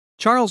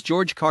Charles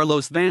George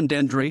Carlos van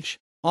Den Driessche,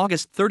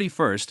 August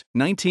 31,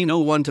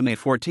 1901 to May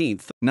 14,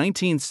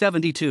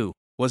 1972,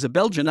 was a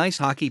Belgian ice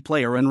hockey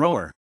player and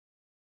rower.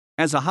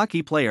 As a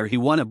hockey player, he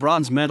won a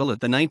bronze medal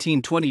at the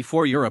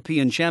 1924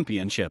 European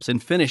Championships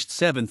and finished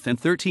 7th and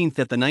 13th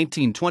at the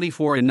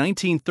 1924 and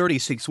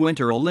 1936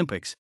 Winter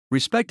Olympics,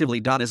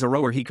 respectively. As a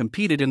rower, he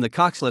competed in the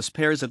coxless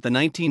pairs at the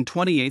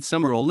 1928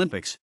 Summer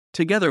Olympics,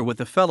 together with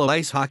the fellow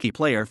ice hockey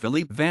player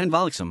Philippe Van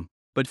Volckxsom,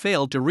 but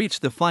failed to reach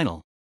the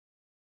final.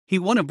 He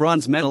won a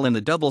bronze medal in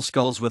the double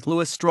sculls with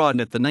Louis Strauwen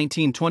at the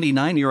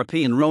 1929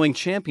 European Rowing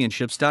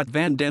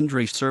Championships.Van. Den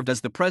Driessche served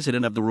as the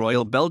president of the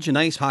Royal Belgian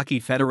Ice Hockey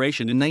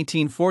Federation in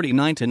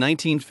 1949 to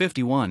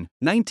 1951,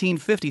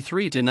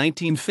 1953 to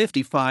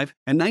 1955,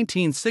 and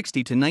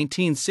 1960 to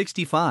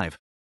 1965.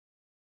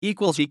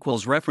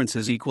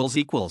 References